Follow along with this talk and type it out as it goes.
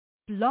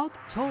Blog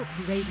Talk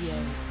Radio.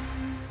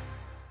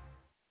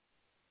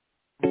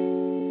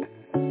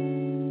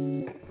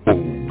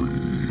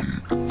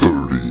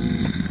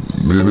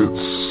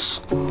 Minutes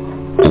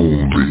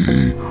only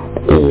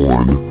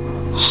on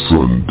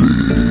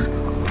Sunday.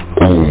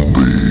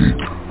 Only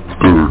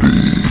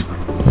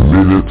 30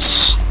 minutes only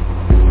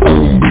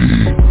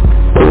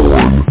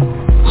on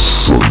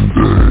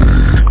Sunday.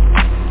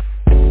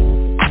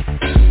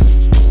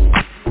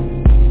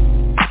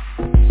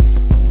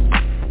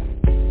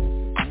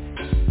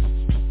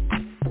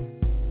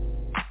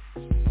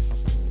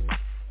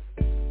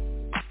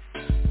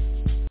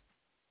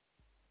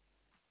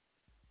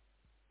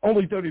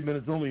 Only 30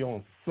 minutes only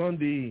on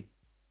Sunday.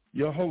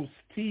 Your host,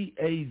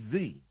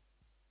 T.A.Z.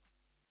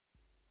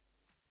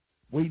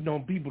 Waiting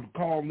on people to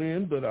call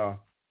in, but I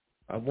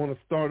want to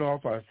start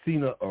off. I've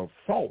seen an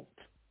assault,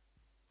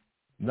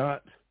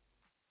 not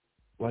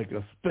like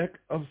a speck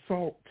of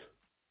salt.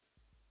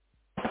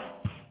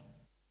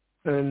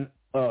 An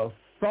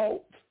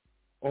assault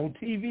on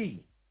TV.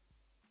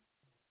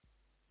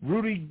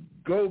 Rudy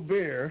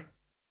Gobert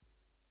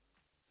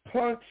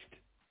punched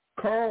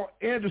Carl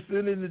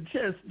Anderson in the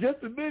chest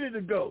just a minute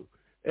ago,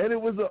 and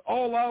it was an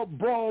all-out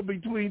brawl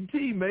between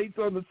teammates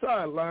on the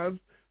sidelines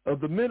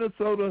of the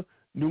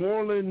Minnesota-New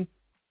Orleans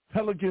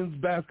Pelicans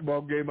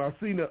basketball game. I've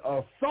seen an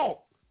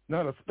assault,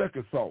 not a speck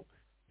of salt.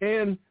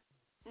 And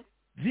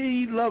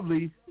G.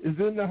 Lovely is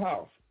in the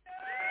house.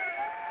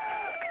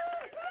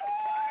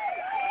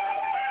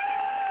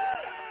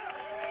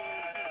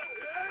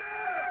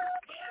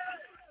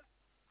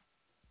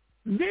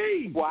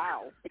 D.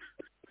 Wow.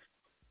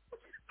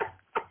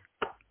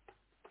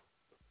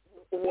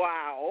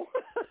 Wow.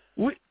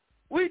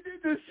 We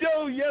did the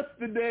show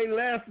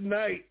last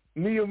night,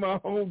 me and my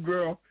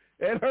homegirl,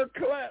 and her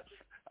claps.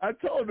 I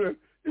told her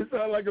it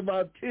sounded like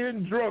about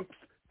 10 drunks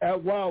at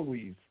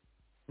Wowie's,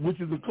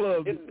 which is a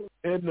club in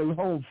the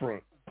home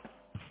front.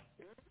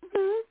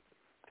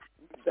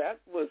 That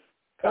was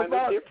kind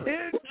of different.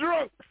 About 10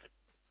 drunks.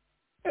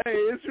 Hey,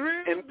 it's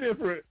real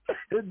different.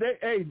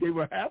 They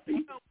were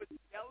happy.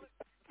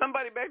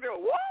 Somebody back there,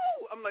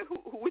 whoa! I'm like,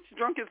 which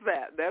drunk is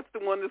that? That's the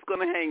one that's going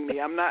to hang me.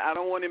 I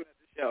don't want him at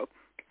the show.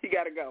 He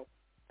got to go.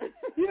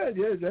 Yeah,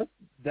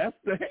 that's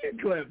the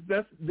hand clap.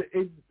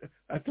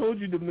 I told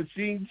you the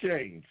machine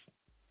changed.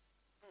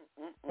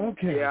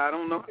 Okay. Yeah, I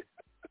don't know.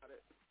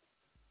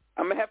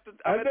 I'm gonna have to.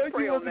 I know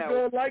pray you on wasn't that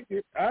gonna like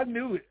it. I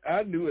knew it.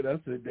 I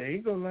said they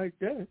ain't gonna like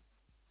that.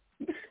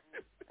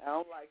 I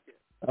don't like it.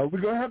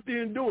 We're gonna have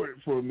to endure it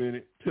for a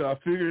minute till I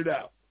figure it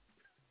out.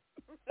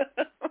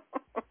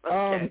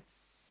 Okay.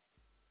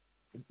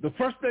 The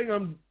first thing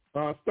I'm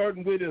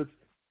starting with is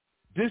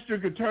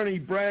District Attorney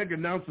Bragg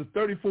announced a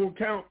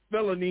 34-count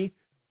felony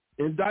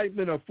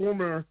indictment of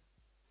former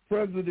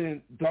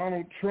President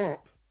Donald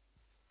Trump.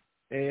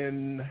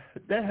 And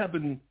that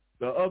happened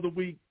the other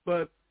week,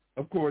 but,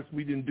 of course,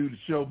 we didn't do the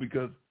show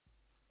because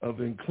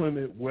of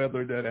inclement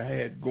weather that I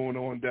had going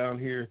on down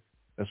here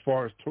as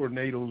far as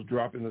tornadoes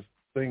dropping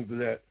things of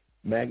that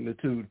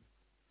magnitude.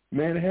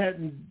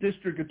 Manhattan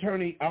District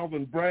Attorney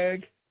Alvin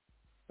Bragg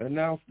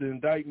announced the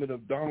indictment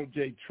of Donald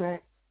J.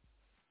 Trump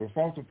for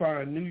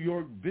falsifying New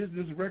York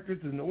business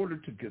records in order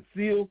to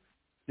conceal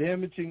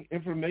damaging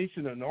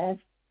information and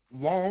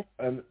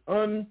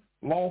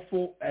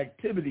unlawful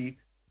activity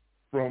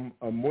from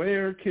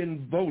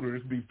American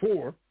voters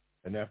before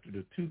and after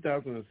the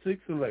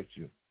 2006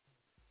 election.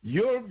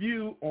 Your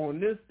view on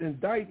this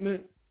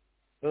indictment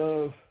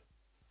of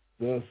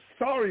the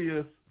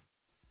sorriest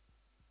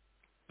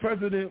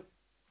president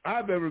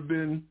I've ever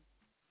been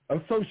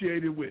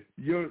associated with.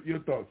 Your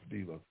thoughts,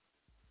 Dila.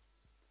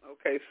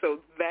 Okay, so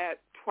that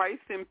twice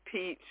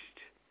impeached,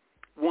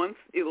 once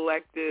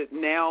elected,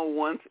 now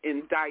once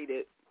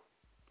indicted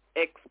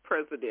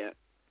ex-president,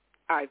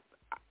 I'm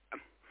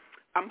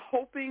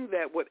hoping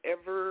that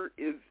whatever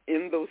is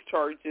in those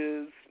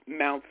charges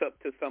mounts up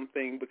to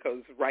something,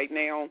 because right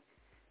now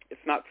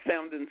it's not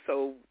sounding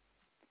so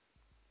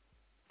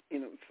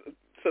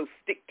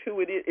stick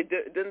to it.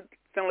 It doesn't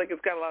sound like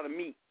it's got a lot of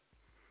meat.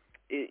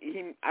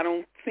 I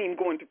don't see him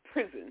going to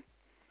prison.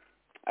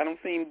 I don't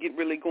see him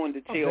really going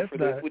to jail for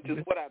this, which is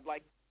what I'd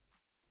like.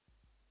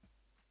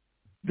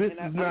 That's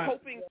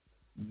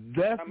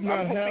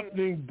not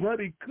happening, but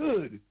it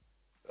could.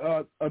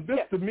 A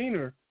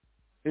misdemeanor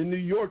in New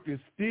York is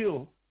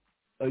still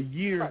a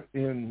year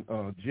in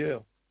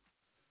jail.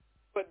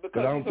 But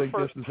I don't think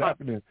this is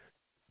happening.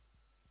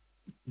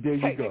 There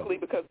you go.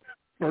 Because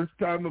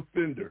first-time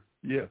offender,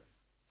 yes.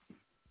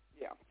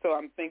 Yeah, so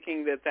I'm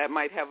thinking that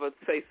might have a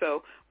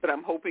say-so, but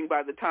I'm hoping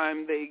by the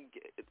time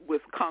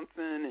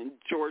Wisconsin and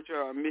Georgia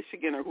or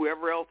Michigan or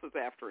whoever else is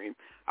after him,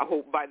 I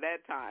hope by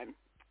that time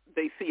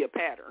they see a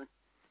pattern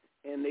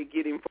and they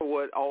get him for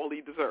what all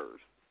he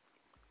deserves.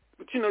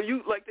 But,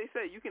 like they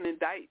say, you can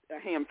indict a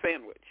ham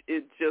sandwich.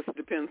 It just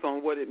depends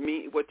on what it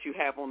means, what you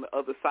have on the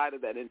other side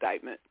of that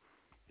indictment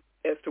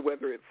as to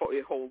whether it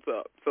holds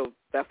up. So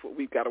that's what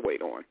we've got to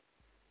wait on.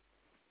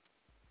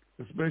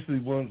 Especially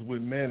ones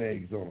with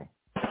mayonnaise on them.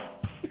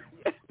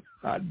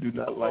 I do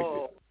not like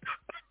it.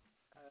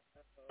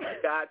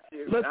 Got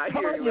you. I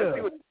hear you. Let's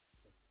see what...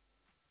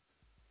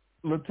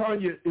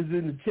 LaTanya is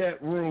in the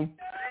chat room.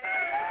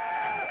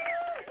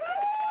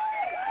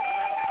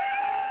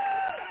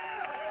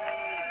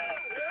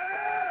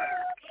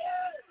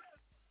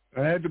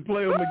 I had to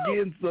play them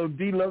again so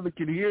D. Lover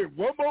can hear it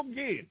one more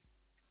again.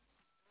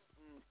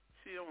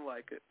 She don't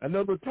like it. I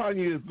know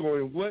LaTanya is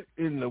going, what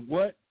in the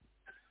what?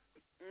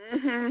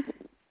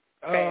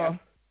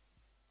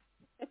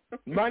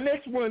 My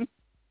next one,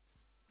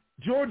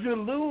 Georgia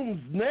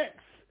looms next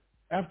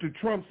after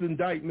Trump's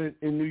indictment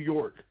in New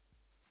York.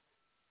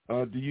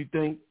 Do you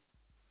think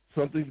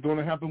something's going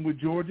to happen with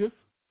Georgia?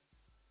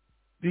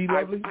 D.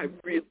 Lovely? I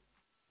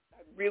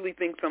really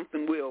think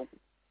something will,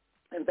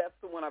 and that's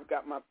the one I've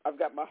got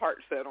my heart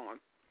set on.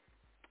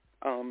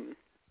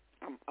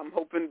 I'm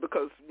hoping,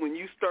 because when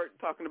you start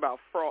talking about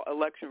fraud,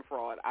 election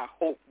fraud, I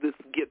hope this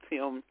gets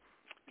him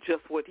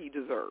just what he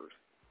deserves.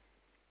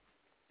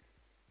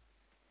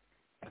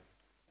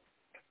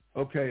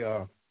 Okay,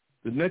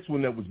 the next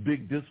one that was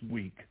big this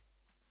week,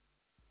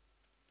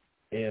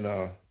 and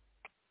I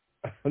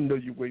know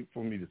you wait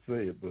for me to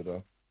say it,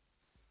 but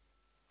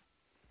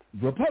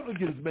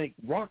Republicans make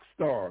rock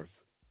stars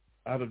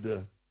out of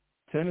the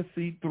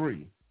Tennessee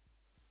Three.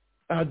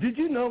 Did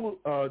you know,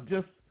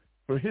 just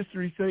for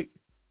history's sake,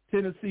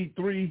 Tennessee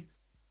Three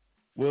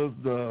was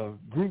the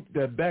group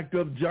that backed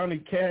up Johnny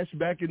Cash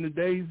back in the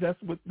days?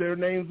 That's what their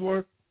names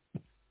were?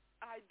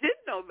 I did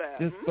know that.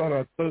 Just thought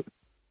I thought.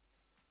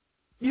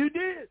 You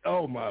did?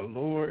 Oh, my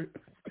Lord.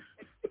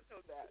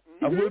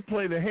 I would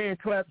play the hand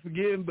claps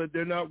again, but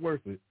they're not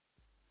worth it.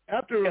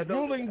 After a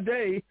grueling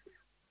day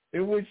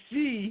in which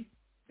she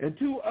and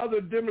two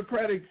other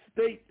Democratic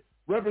state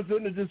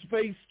representatives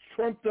faced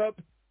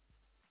trumped-up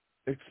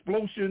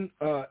explosion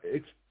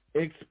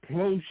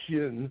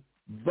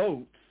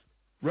votes,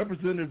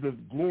 Representative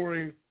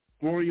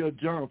Gloria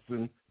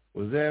Johnson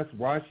was asked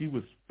why she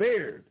was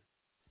spared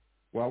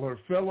while her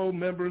fellow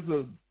members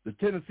of the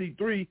Tennessee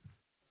Three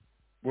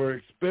were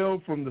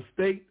expelled from the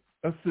state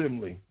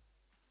assembly.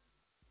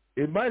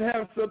 It might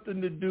have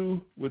something to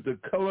do with the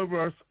color of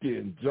our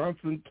skin,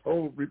 Johnson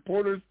told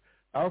reporters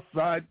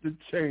outside the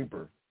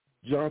chamber.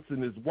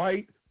 Johnson is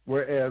white,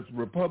 whereas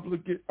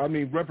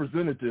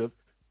Representative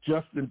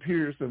Justin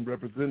Pierce and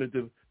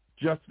Representative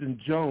Justin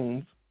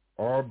Jones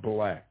are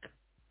black.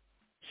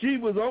 She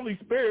was only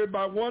spared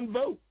by one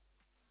vote.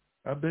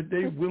 I bet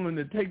they're willing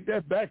to take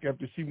that back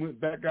after she went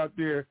back out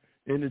there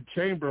in the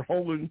chamber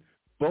holding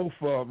both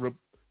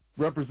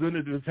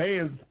representatives'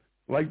 hands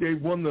like they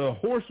won the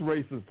horse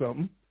race or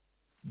something.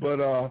 But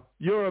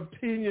your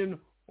opinion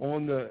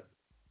on the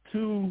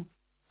two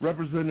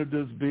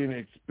representatives being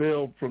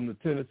expelled from the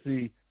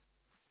Tennessee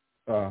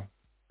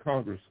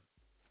Congress?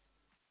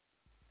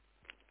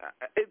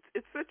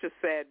 It's such a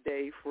sad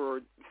day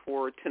for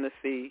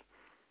Tennessee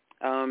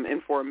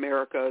and for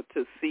America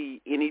to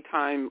see.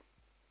 Anytime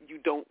you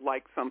don't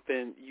like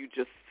something, you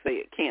just say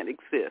it can't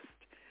exist.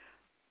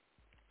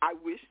 I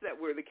wish that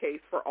were the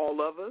case for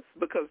all of us,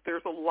 because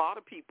there's a lot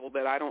of people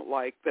that I don't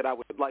like that I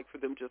would like for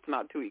them just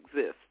not to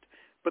exist.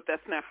 But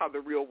that's not how the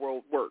real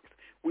world works.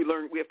 We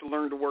have to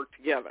learn to work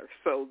together.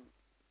 So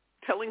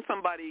telling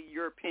somebody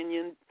your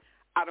opinion,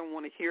 I don't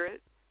want to hear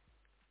it.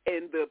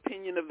 And the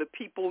opinion of the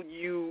people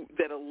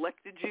that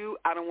elected you,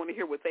 I don't want to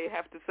hear what they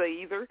have to say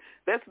either.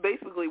 That's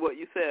basically what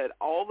you said.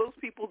 All those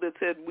people that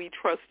said we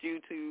trust you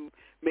to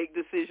make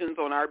decisions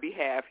on our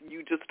behalf,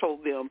 you just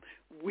told them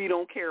we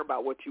don't care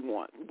about what you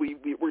want.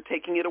 We're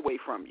taking it away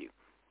from you.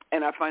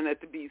 And I find that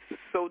to be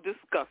so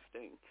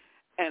disgusting.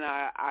 And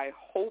I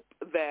hope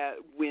that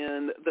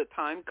when the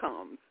time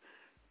comes,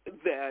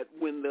 that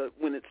when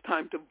it's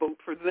time to vote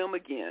for them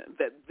again,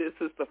 that this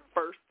is the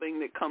first thing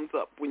that comes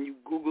up when you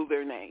Google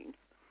their names.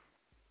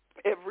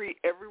 Every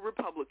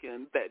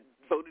Republican that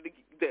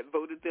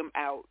voted them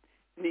out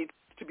needs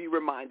to be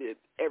reminded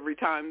every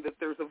time that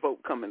there's a vote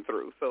coming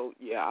through. So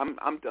yeah,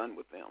 I'm done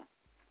with them.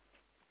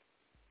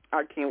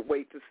 I can't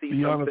wait to see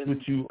be something. Be honest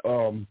with you,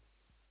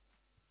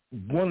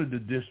 one of the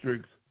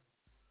districts,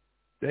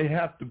 they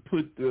have to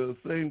put the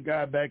same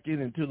guy back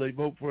in until they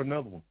vote for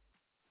another one,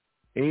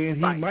 and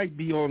he might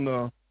be on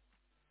the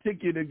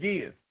ticket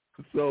again.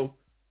 So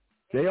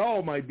they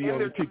all might be on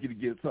the ticket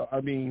again. So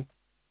I mean,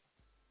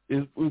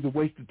 it was a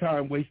waste of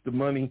time, waste of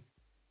money,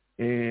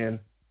 and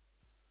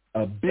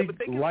a big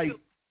light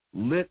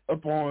lit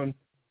upon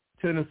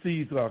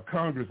Tennessee's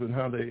Congress and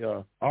how they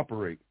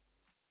operate.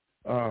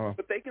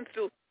 But they can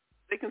still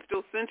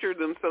censure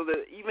them so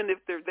that even if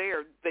they're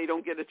there, they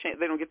don't get a chance.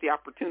 They don't get the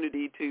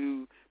opportunity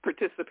to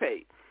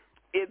participate.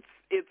 It's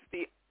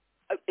the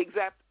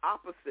exact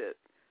opposite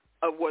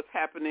of what's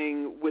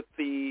happening with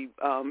the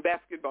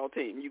basketball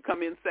team. You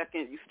come in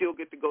second, you still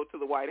get to go to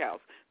the White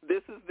House.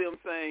 This is them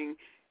saying,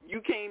 you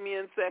came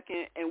in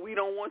second, and we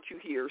don't want you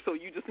here, so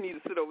you just need to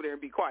sit over there and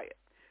be quiet.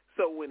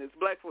 So when it's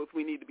black folks,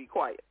 we need to be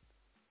quiet.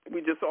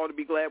 We just ought to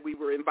be glad we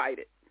were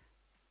invited.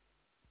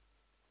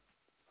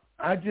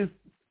 I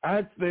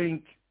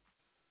think,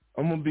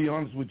 I'm going to be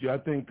honest with you, I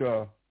think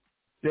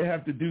they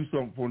have to do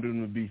something for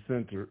them to be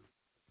censored.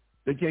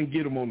 They can't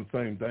get them on the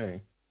same thing.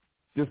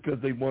 just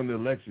because they won the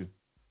election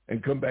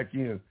and come back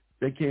in.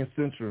 They can't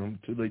censure them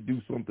till they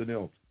do something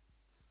else.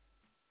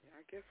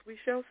 I guess we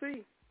shall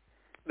see.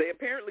 They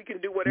apparently can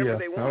do whatever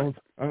they want.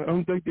 I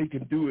don't think they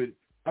can do it.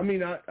 I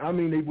mean,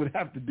 they would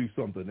have to do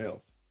something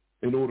else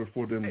in order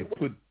for them to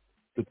put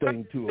the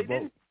thing to a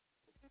vote.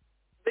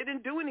 They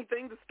didn't do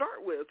anything to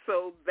start with,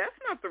 so that's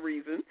not the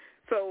reason.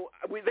 So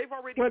they've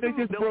already. Well,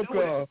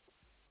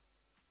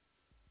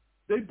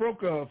 they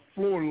broke a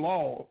floor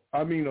law.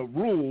 I mean, a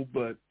rule,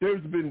 but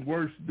there's been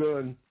worse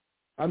done.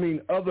 I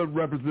mean, other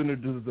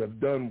representatives have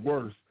done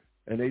worse,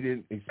 and they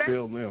didn't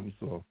expel them.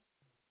 So.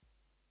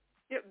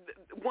 Yeah,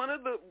 one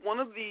of the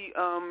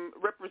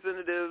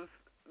representatives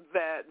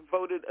that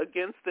voted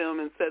against them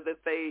and said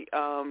that they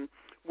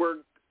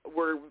were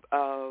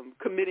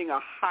committing a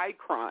high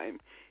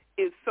crime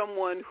is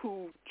someone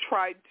who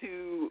tried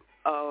to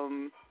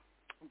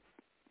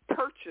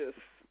purchase,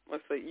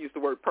 let's say, use the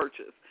word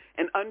purchase,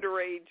 an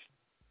underage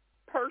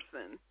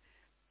person,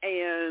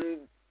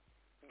 and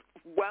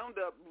wound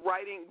up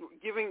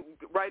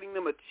writing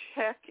them a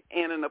check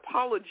and an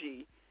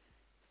apology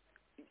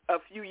a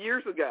few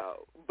years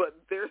ago. But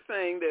they're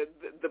saying that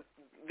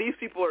these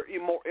people are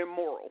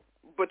immoral,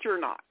 but you're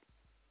not.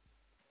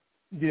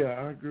 Yeah,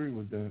 I agree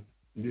with that.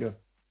 Yeah.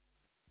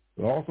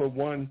 Also,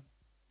 one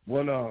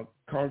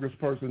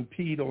congressperson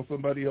peed on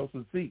somebody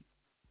else's seat.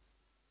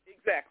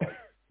 Exactly.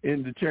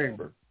 In the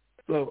chamber.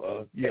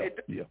 So, yeah.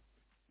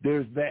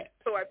 There's that.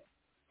 So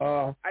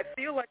I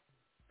feel like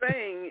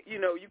saying,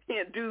 you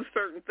can't do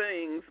certain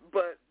things,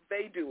 but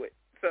they do it.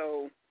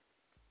 So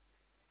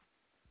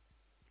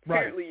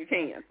apparently you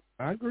can.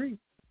 I agree.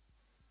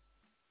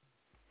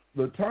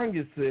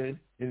 Latanya said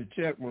in the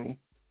chat room,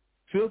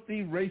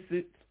 filthy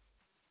racist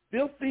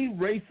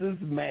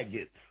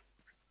maggots.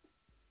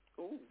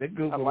 Ooh, that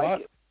goes a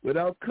lot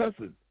without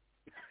cussing.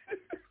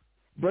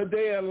 But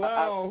they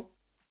allowed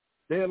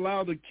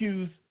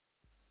accused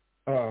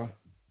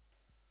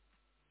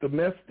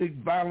domestic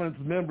violence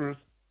members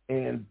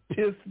and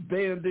piss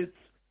bandits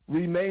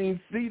remain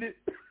seated.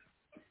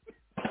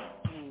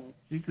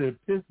 She said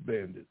piss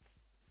bandits.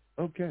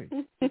 Okay.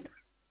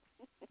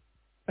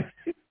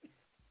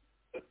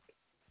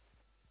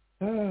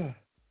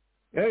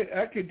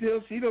 I can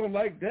tell she don't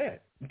like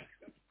that.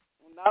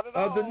 Not at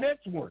all. The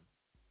next one.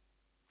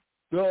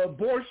 The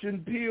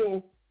abortion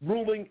pill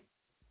ruling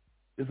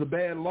is a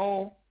bad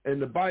law,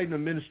 and the Biden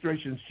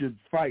administration should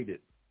fight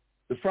it.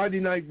 The Friday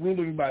night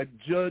ruling by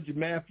Judge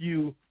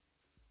Matthew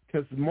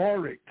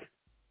Kaczmarek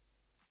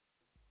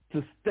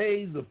to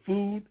stay the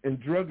Food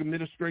and Drug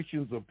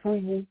Administration's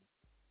approval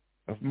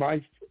of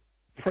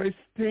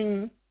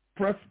mifepristone.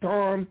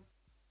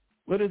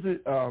 What is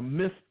it?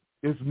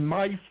 It's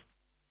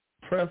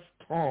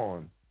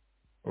mifepristone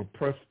or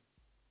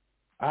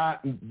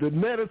the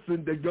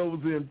medicine that goes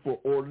in for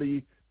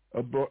early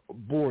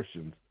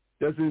abortions.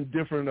 That's in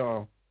different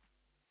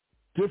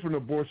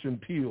abortion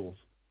pills.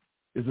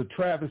 Is a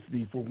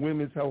travesty for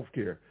women's health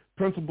care.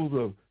 Principles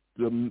of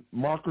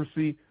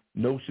democracy,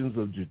 notions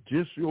of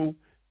judicial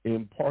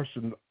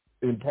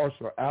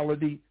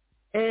impartiality,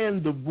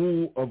 and the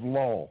rule of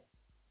law.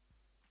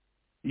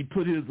 He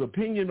put his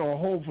opinion on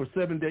hold for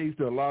 7 days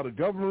to allow the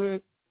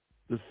government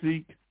to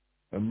seek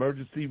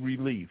emergency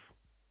relief.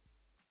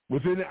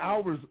 Within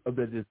hours of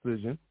the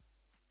decision,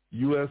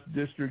 U.S.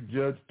 District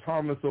Judge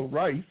Thomas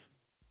O'Rice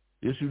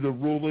issued a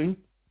ruling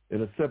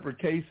in a separate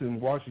case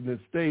in Washington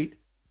State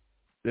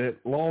that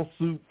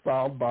lawsuit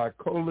filed by a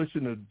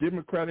coalition of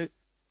Democratic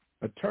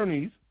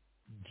attorneys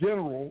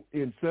general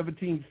in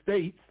 17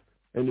 states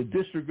and the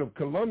District of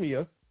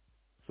Columbia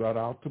sought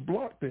out to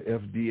block the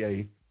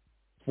FDA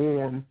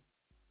from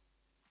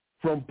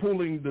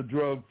pulling the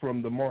drug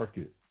from the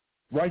market.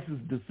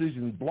 Rice's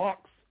decision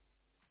blocks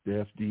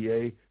the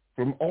FDA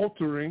from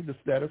altering the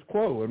status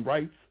quo and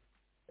rights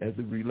as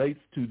it relates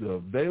to the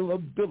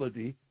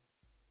availability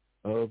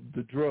of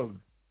the drug.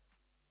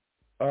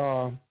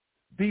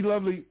 D.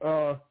 Lovely,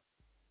 I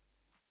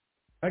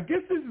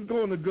guess this is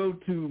going to go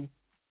to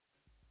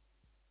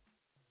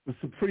the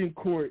Supreme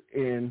Court,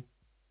 and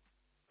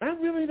I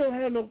really don't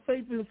have no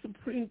faith in the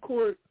Supreme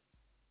Court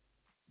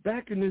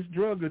backing this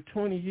drug of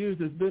 20 years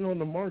that's been on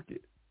the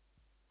market.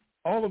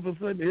 All of a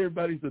sudden,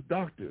 everybody's a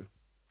doctor.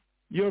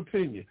 Your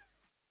opinion?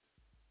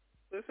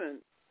 Listen,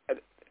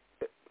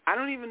 I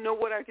don't even know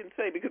what I can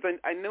say because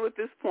I know at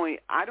this point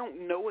I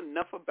don't know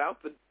enough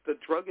about the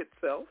drug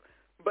itself,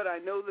 but I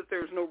know that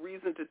there's no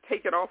reason to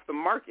take it off the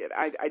market.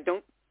 I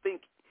don't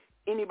think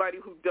anybody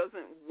who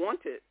doesn't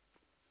want it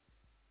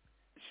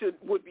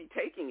would be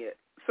taking it.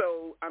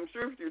 So I'm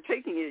sure if you're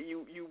taking it,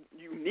 you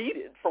need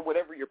it for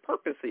whatever your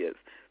purpose is.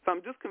 So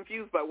I'm just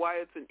confused by why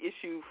it's an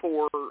issue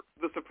for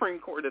the Supreme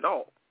Court at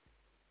all.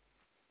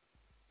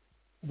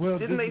 Well,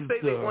 didn't they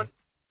say they want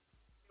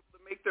to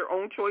make their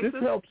own choices?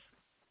 This helps.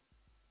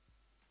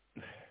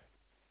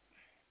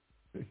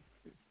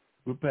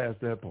 We're past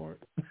that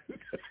part.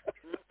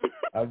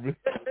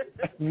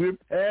 We're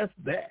past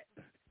that.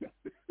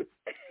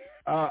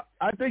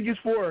 I think it's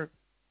for,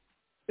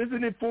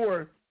 isn't it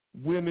for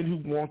women who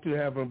want to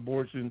have an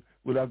abortion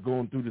without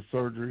going through the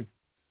surgery?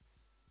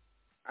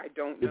 I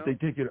don't know. If they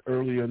take it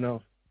early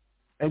enough.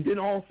 And then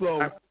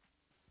also,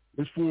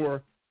 it's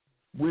for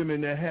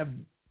women that have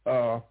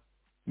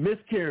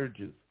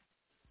miscarriages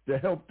to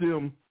help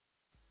them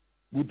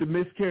with the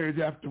miscarriage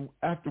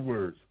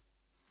afterwards.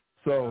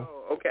 So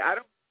okay. I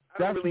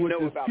don't really know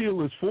about that's what this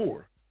pill is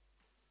for.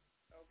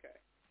 Okay.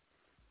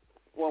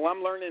 Well,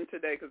 I'm learning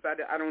today because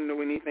I don't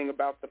know anything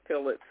about the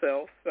pill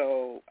itself,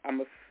 so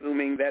I'm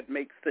assuming that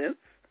makes sense.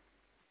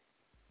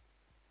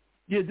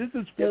 Yeah, this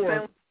is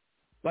for,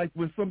 like,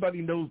 when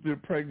somebody knows they're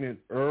pregnant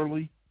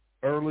early,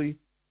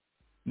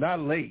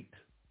 not late,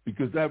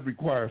 because that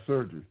requires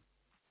surgery.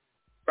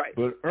 Right.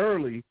 But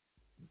early,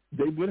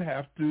 they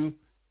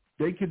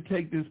could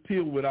take this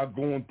pill without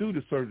going through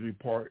the surgery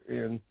part,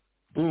 and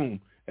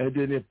boom. And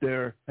then if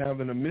they're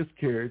having a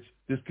miscarriage,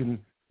 this can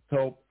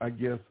help, I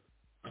guess,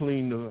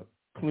 clean the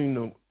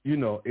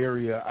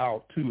area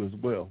out too as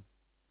well.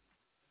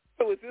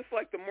 So is this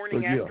like the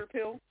morning after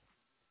pill?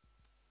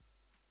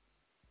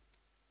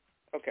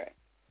 Okay.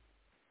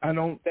 I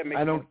don't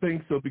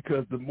think so,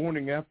 because the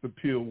morning after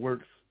pill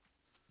works.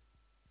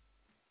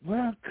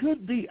 Well,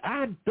 could be.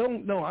 I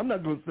don't know. I'm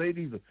not going to say it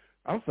either.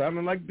 I'm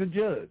sounding like the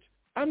judge.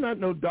 I'm not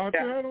no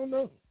doctor. Yeah. I don't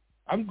know.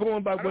 I'm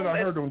going by what I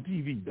heard on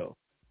TV, though.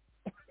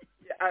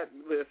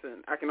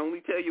 Listen, I can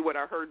only tell you what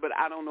I heard, but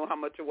I don't know how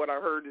much of what I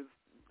heard is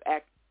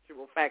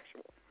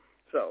factual.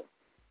 So.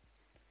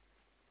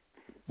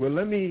 Well,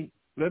 let me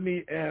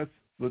ask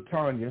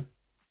LaTanya.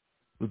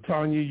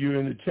 LaTanya, you're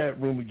in the chat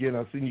room again.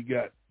 I seen you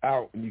got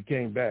out and you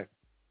came back.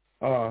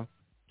 Can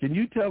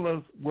you tell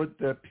us what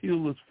that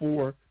pill is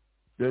for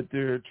that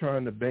they're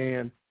trying to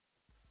ban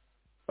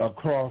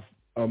across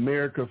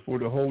America for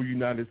the whole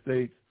United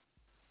States?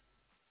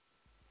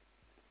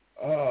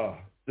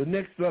 The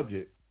next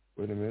subject.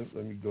 Wait a minute.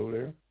 Let me go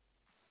there.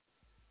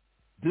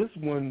 This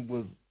one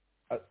was,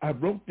 I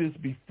wrote this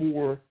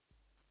before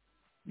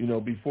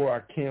I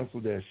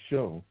canceled that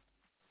show.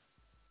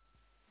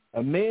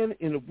 A man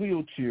in a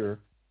wheelchair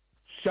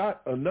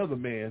shot another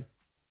man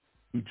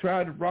who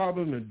tried to rob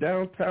him in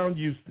downtown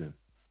Houston.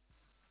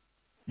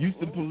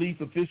 Houston police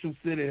officials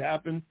said it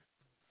happened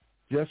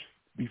just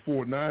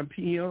before 9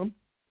 p.m.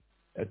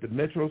 at the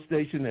metro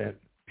station at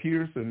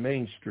Pierce and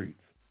Main Streets.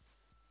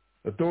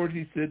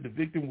 Authorities said the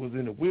victim was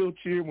in a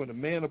wheelchair when a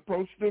man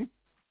approached him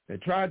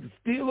and tried to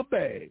steal a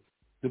bag.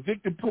 The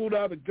victim pulled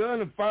out a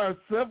gun and fired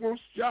several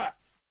shots.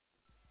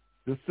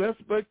 The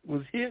suspect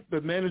was hit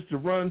but managed to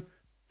run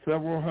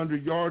several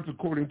hundred yards,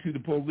 according to the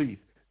police.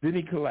 Then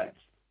he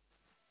collapsed.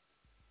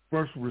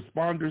 First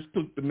responders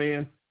took the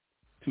man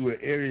to an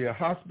area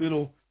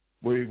hospital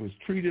where he was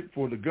treated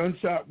for the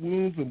gunshot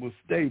wounds and was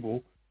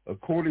stable,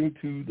 according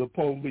to the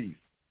police.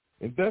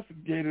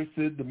 Investigators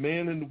said the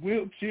man in the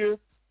wheelchair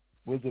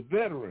was a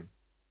veteran,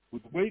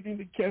 was waiting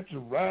to catch a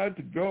ride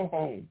to go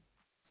home.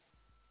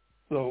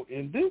 So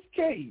in this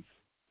case,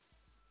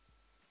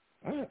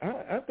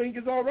 I think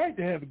it's all right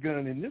to have a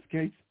gun in this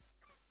case.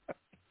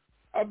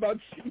 How about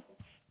you?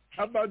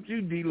 How about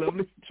you, D.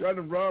 Lovely, trying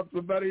to rob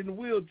somebody in a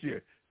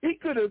wheelchair? He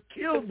could have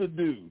killed the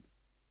dude.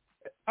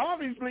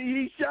 Obviously,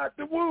 he shot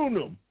to wound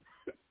him.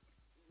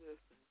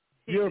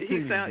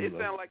 It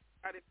sounds like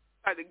he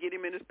tried to get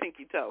him in his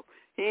pinky toe.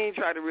 He ain't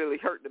tried to really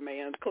hurt the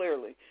man,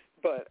 clearly.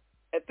 But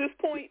at this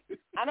point,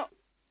 I've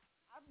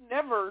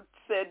never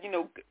said,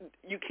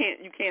 you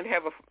can't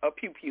have a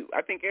pew-pew.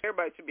 I think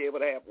everybody should be able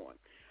to have one.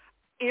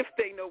 If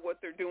they know what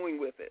they're doing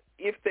with it,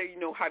 if they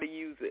know how to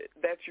use it,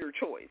 that's your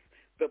choice.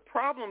 The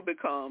problem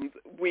becomes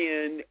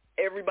when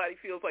everybody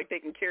feels like they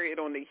can carry it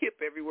on their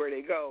hip everywhere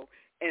they go,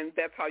 and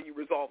that's how you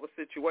resolve a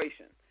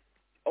situation.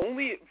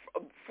 Only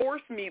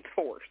force meets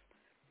force.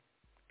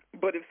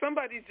 But if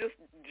somebody's just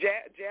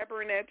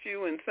jabbering at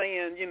you and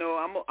saying,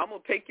 I'm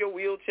going to take your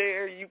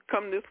wheelchair, you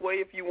come this way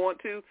if you want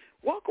to,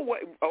 walk away.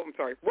 Oh, I'm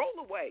sorry,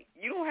 roll away.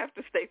 You don't have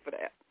to stay for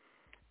that.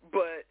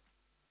 But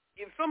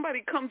if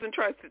somebody comes and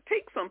tries to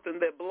take something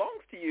that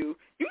belongs to you,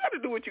 you got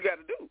to do what you got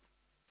to do.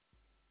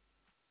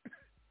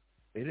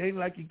 It ain't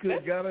like you could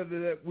have got out of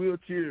that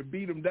wheelchair and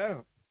beat him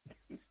down.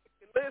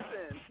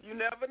 Listen, you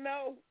never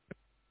know.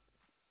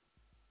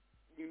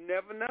 You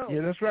never know.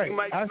 Yeah, that's right. You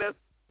might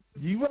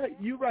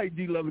You're right,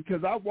 D-Love,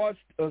 because I watched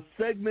a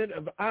segment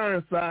of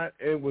Ironside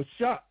and was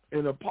shocked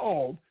and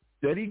appalled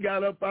that he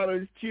got up out of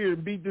his chair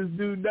and beat this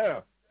dude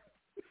down.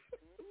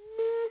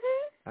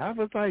 Mm-hmm. I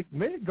was like,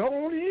 man, go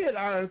on ahead,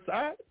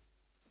 Ironside.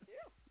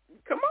 Yeah,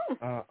 come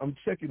on. I'm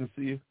checking to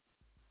see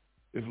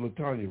if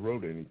LaTanya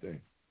wrote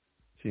anything.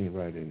 She didn't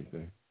write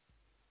anything.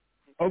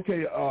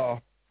 Okay,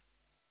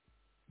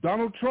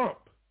 Donald Trump.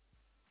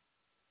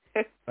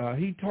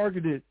 He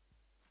targeted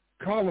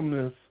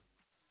columnist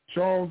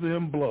Charles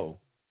M. Blow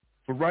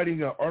for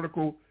writing an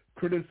article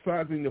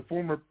criticizing the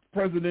former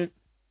president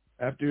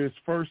after his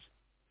first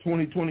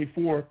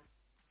 2024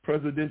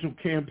 presidential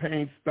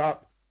campaign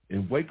stopped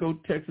in Waco,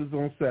 Texas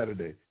on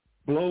Saturday.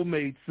 Blow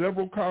made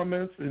several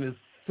comments in his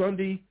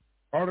Sunday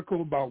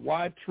article about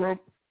why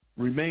Trump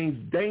remains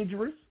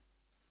dangerous,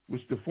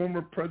 which the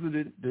former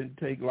president didn't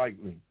take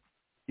lightly.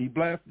 He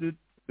blasted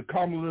the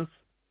columnist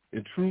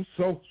in Truth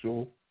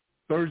Social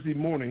Thursday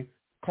morning,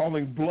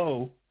 calling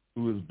Blow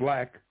who is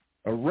black,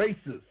 a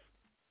racist,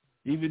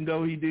 even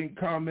though he didn't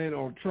comment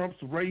on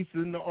Trump's race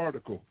in the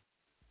article.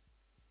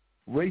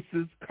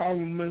 Racist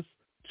columnist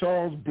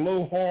Charles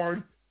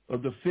Blowhard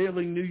of the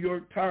failing New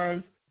York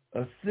Times,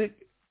 a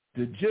sick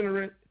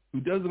degenerate who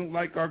doesn't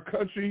like our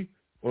country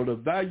or the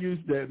values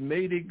that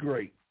made it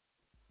great.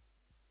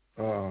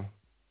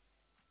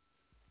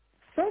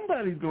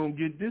 Somebody's going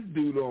to get this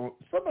dude on.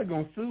 Somebody's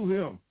going to sue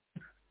him.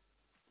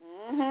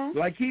 Mm-hmm.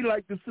 Like he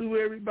like to sue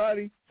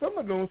everybody.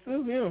 Somebody's going to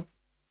sue him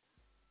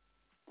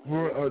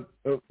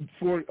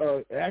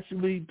for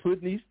actually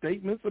putting these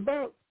statements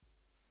about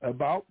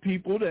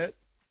people that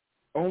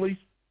only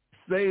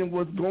saying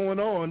what's going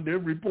on. They're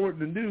reporting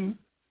the news,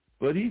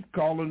 but he's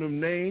calling them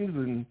names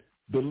and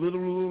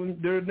belittling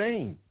their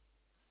name.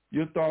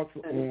 Your thoughts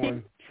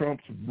on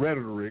Trump's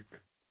rhetoric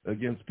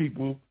against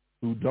people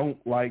who don't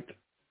like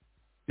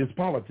his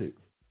politics?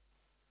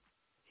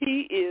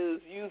 He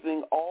is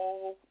using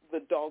all the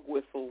dog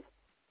whistle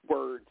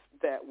words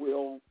that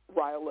will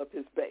rile up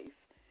his base.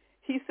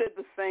 He said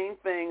the same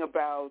thing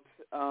about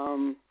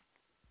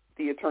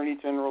the Attorney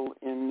General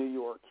in New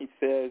York. He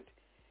said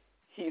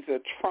he's a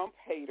Trump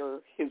hater.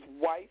 His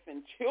wife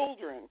and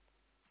children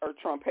are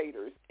Trump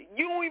haters.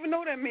 You don't even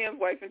know that man's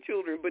wife and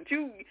children, but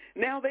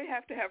now they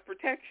have to have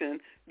protection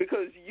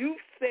because you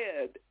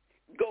said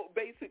go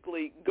get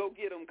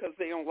them because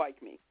they don't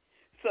like me.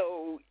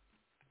 So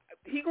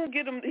he gonna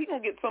get them. He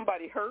gonna get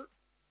somebody hurt.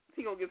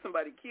 He gonna get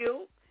somebody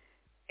killed,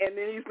 and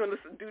then he's gonna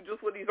do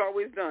just what he's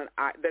always done.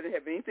 That didn't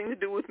have anything to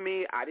do with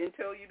me. I didn't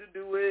tell you to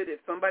do it. If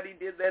somebody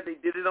did that, they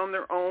did it on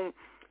their own.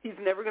 He's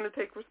never going to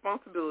take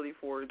responsibility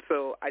for it.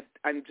 So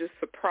I'm just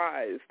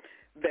surprised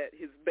that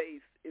his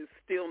base is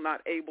still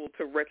not able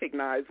to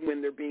recognize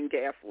when they're being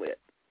gaslit.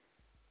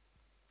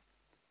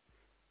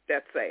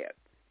 That's sad.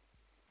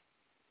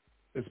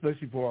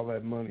 Especially for all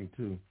that money,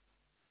 too.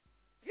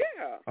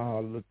 Yeah.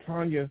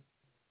 Latanya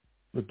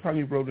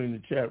wrote in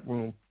the chat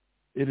room,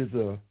 it is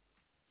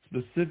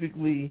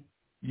specifically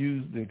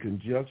used in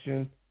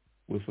conjunction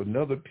with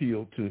another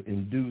pill to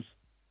induce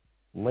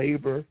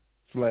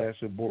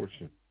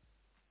labor/abortion.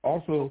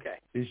 Also,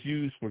 it's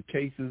used for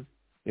cases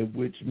in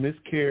which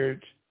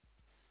miscarriage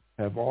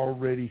have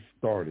already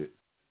started.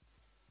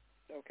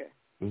 Okay.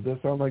 Does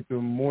that sound like the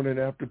morning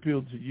after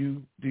pill to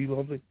you, D.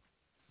 Lovely?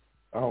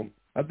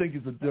 I think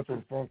it's a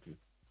different function.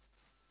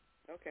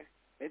 Okay.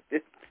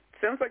 It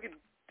sounds like it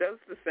does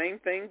the same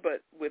thing,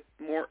 but with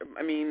more.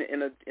 I mean,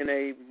 in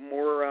a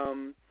more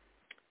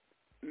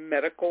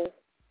medical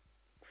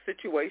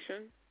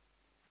situation.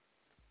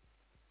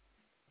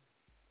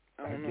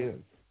 I don't know. Guess.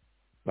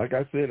 Like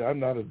I said, I'm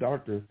not a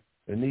doctor,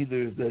 and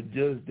neither is that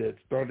judge that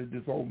started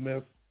this whole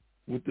mess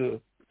with the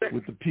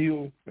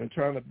pill and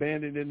trying to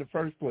ban it in the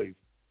first place.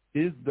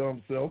 His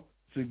dumb self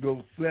should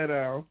go sit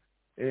down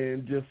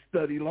and just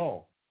study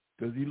law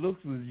because he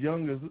looks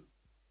younger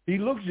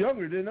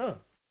than us,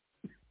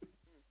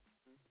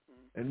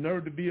 and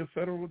nerve to be a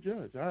federal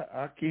judge.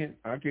 I can't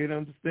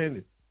understand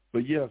it.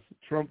 But yes,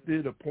 Trump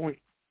did appoint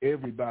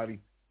everybody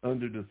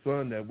under the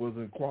sun that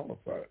wasn't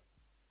qualified.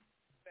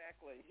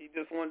 He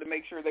just wanted to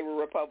make sure they were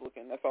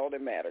Republican. That's all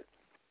that mattered.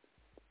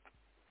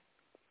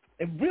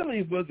 And really,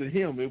 it wasn't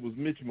him. It was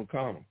Mitch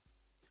McConnell.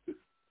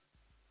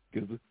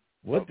 Because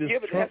what does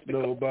Trump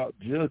know about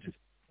judges?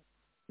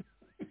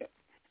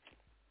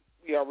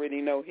 We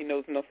already know he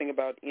knows nothing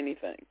about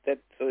anything.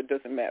 So it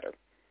doesn't matter.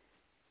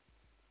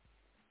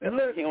 And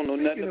he don't know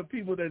nothing. Of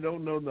people that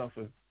don't know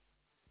nothing,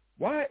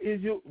 what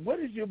is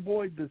your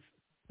boy the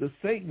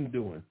Satan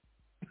doing?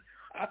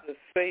 The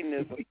Satan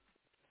is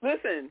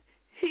listen.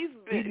 He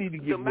need to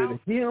get rid of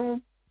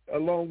him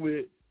along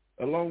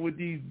with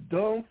these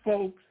dumb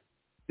folks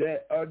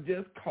that are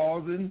just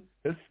causing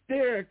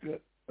hysteria.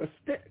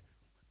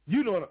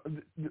 You know,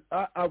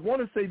 I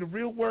want to say the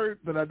real word,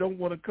 but I don't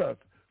want to cuss.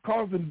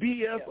 Causing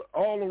BS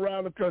all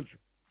around the country.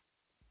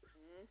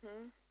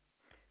 Mm-hmm.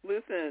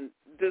 Listen,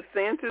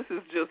 DeSantis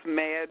is just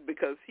mad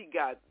because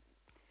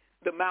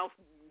the mouse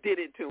did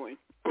it to him.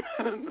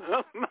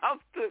 The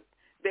mouse took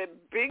that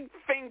big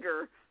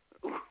finger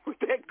with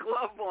that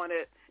glove on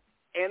it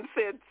and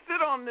said,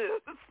 sit on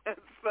this. And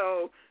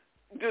so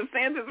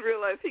DeSantis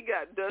realized he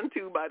got done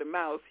to by the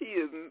mouse.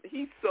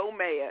 He's so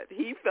mad.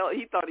 He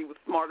thought he was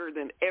smarter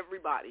than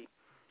everybody.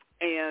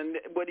 And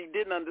what he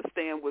didn't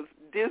understand was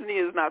Disney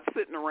is not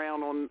sitting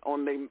around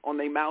on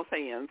their mouse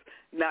hands,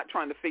 not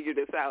trying to figure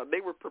this out.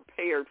 They were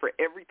prepared for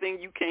everything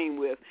you came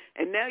with,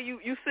 and now you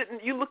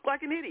look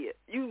like an idiot.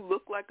 You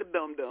look like a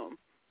dum-dum.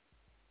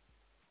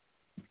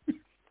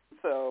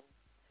 So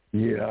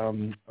yeah,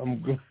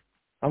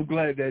 I'm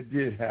glad that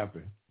did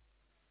happen.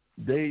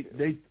 They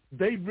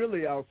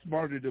really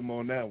outsmarted him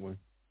on that one.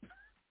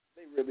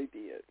 They really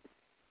did.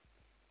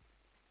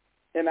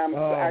 And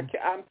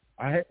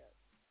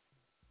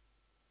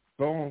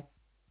Go on.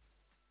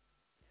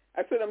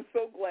 I said I'm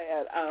so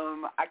glad.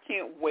 I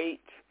can't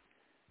wait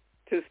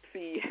to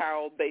see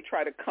how they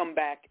try to come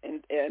back,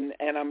 and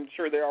I'm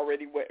sure they're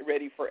already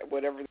ready for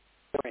whatever they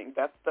bring.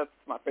 That's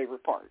my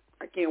favorite part.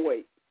 I can't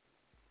wait.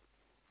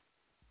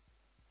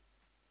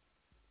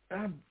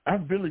 I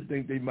really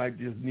think they might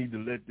just need to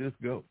let this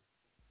go.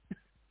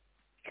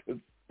 Because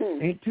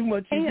ain't too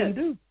much he can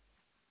do.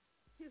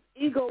 His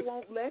ego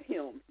won't let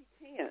him. He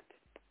can't.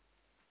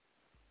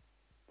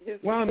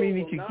 Well, I mean,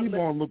 he can keep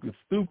on looking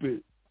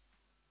stupid,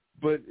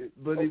 but it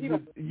would,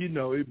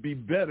 it'd be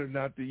better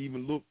not to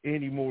even look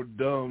any more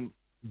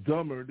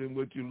dumber than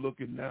what you're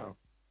looking now,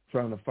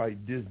 trying to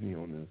fight Disney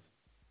on this.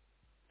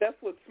 That's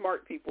what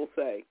smart people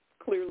say.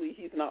 Clearly,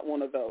 he's not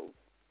one of those.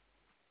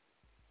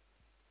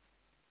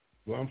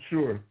 Well, I'm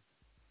sure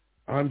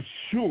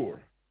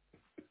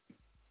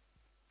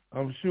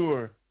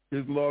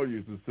his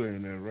lawyers are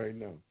saying that right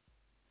now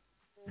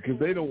because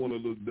they don't want to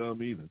look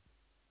dumb either.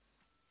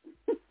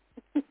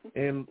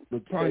 And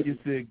LaTanya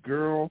said,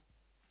 girl,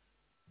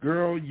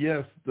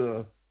 yes,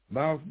 the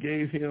mouse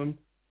gave him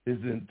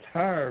his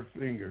entire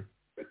finger.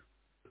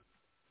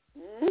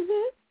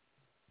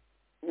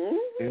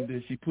 And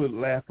then she put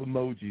laugh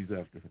emojis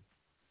after him.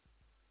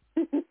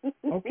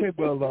 Okay,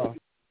 well,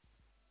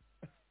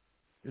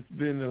 it's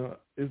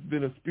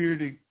been a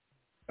spirited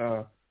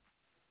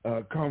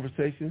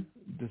conversation,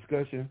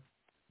 discussion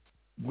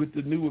with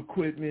the new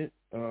equipment.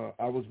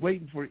 I was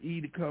waiting for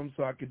E to come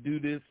so I could do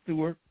this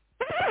to her,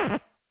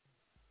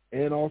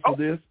 and also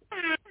this,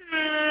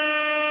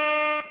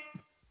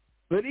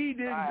 but E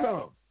didn't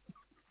come.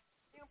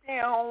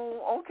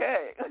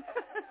 Okay.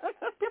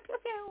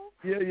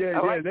 Yeah.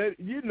 That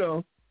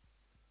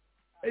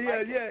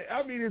Yeah.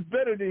 I mean, it's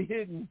better than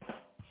hitting.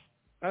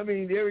 I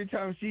mean, every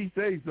time she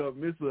says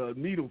something, it's a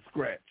needle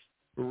scratch,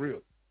 for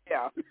real.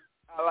 Yeah,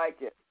 I like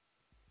it.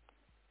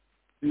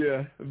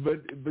 Yeah,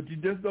 but you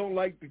just don't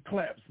like the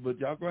claps, but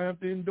y'all going to have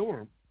to endure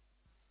them.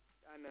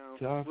 I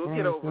know. We'll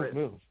get over it.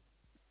 Else.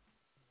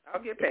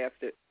 I'll get past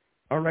it.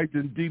 All right,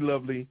 then, D.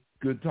 Lovely,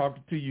 good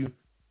talking to you.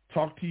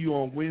 Talk to you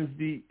on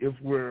Wednesday if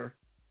we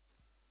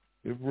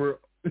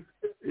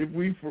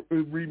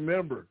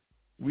remember.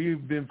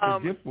 We've been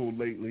forgetful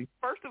lately.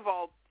 First of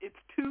all, it's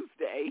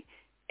Tuesday,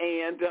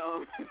 and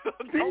don't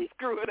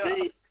screw it up.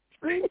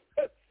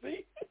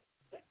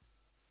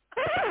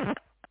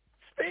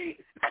 See?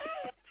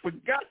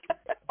 Forgot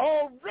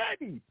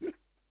already.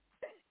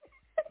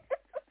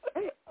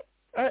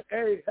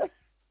 Hey,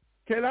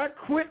 can I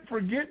quit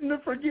forgetting the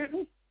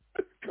forgetting?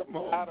 Come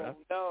on. I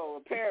don't know.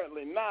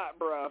 Apparently not,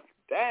 bro.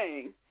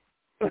 Dang.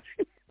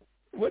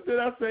 What did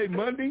I say,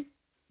 Monday?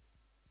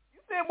 You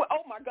said,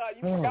 oh, my God,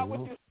 you forgot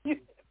what you said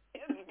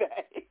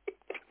Wednesday.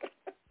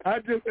 I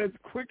just, as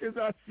quick as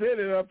I said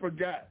it, I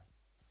forgot.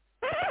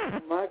 Oh,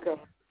 my God.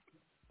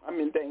 I'm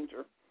in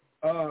danger.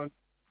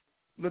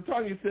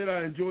 LaTanya said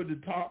I enjoyed the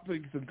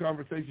topics and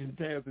conversation,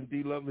 Taz and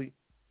D. Lovely.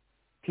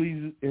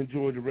 Please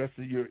enjoy the rest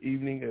of your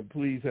evening, and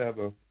please have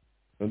an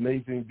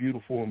amazing,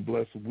 beautiful, and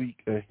blessed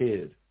week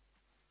ahead.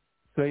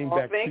 Same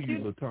back to you,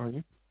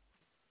 LaTanya.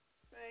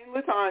 Same,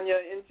 LaTanya.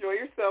 Enjoy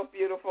yourself,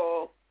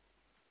 beautiful.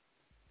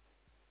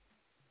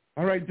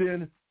 All right,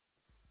 then.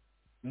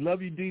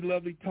 Love you, D.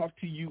 Lovely. Talk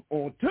to you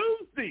on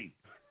Tuesday.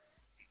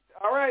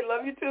 All right.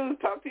 Love you, too.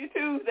 Talk to you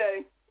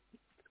Tuesday.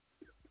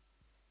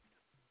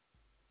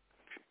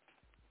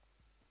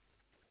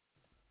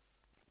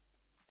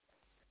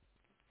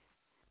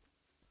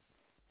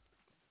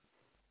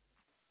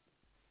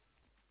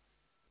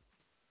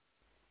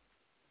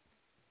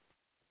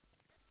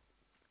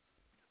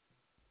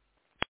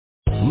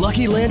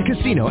 Lucky Land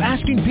Casino,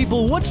 asking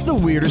people, what's the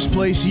weirdest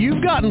place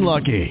you've gotten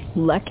lucky?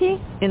 Lucky?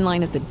 In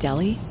line at the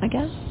deli, I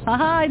guess?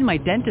 Aha, in my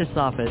dentist's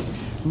office.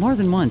 More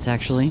than once,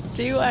 actually.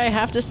 Do I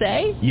have to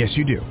say? Yes,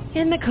 you do.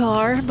 In the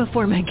car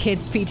before my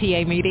kids'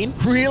 PTA meeting.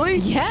 Really?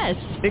 Yes.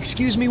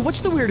 Excuse me, what's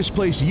the weirdest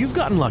place you've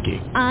gotten lucky?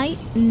 I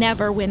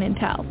never win and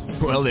tell.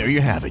 Well, there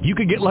you have it. You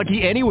can get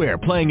lucky anywhere,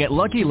 playing at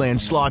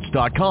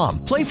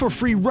LuckyLandSlots.com. Play for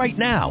free right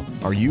now.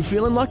 Are you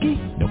feeling lucky?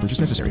 No purchase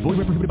necessary. Void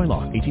where prohibited by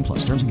law.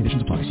 18+. Terms and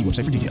conditions apply. See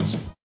website for details.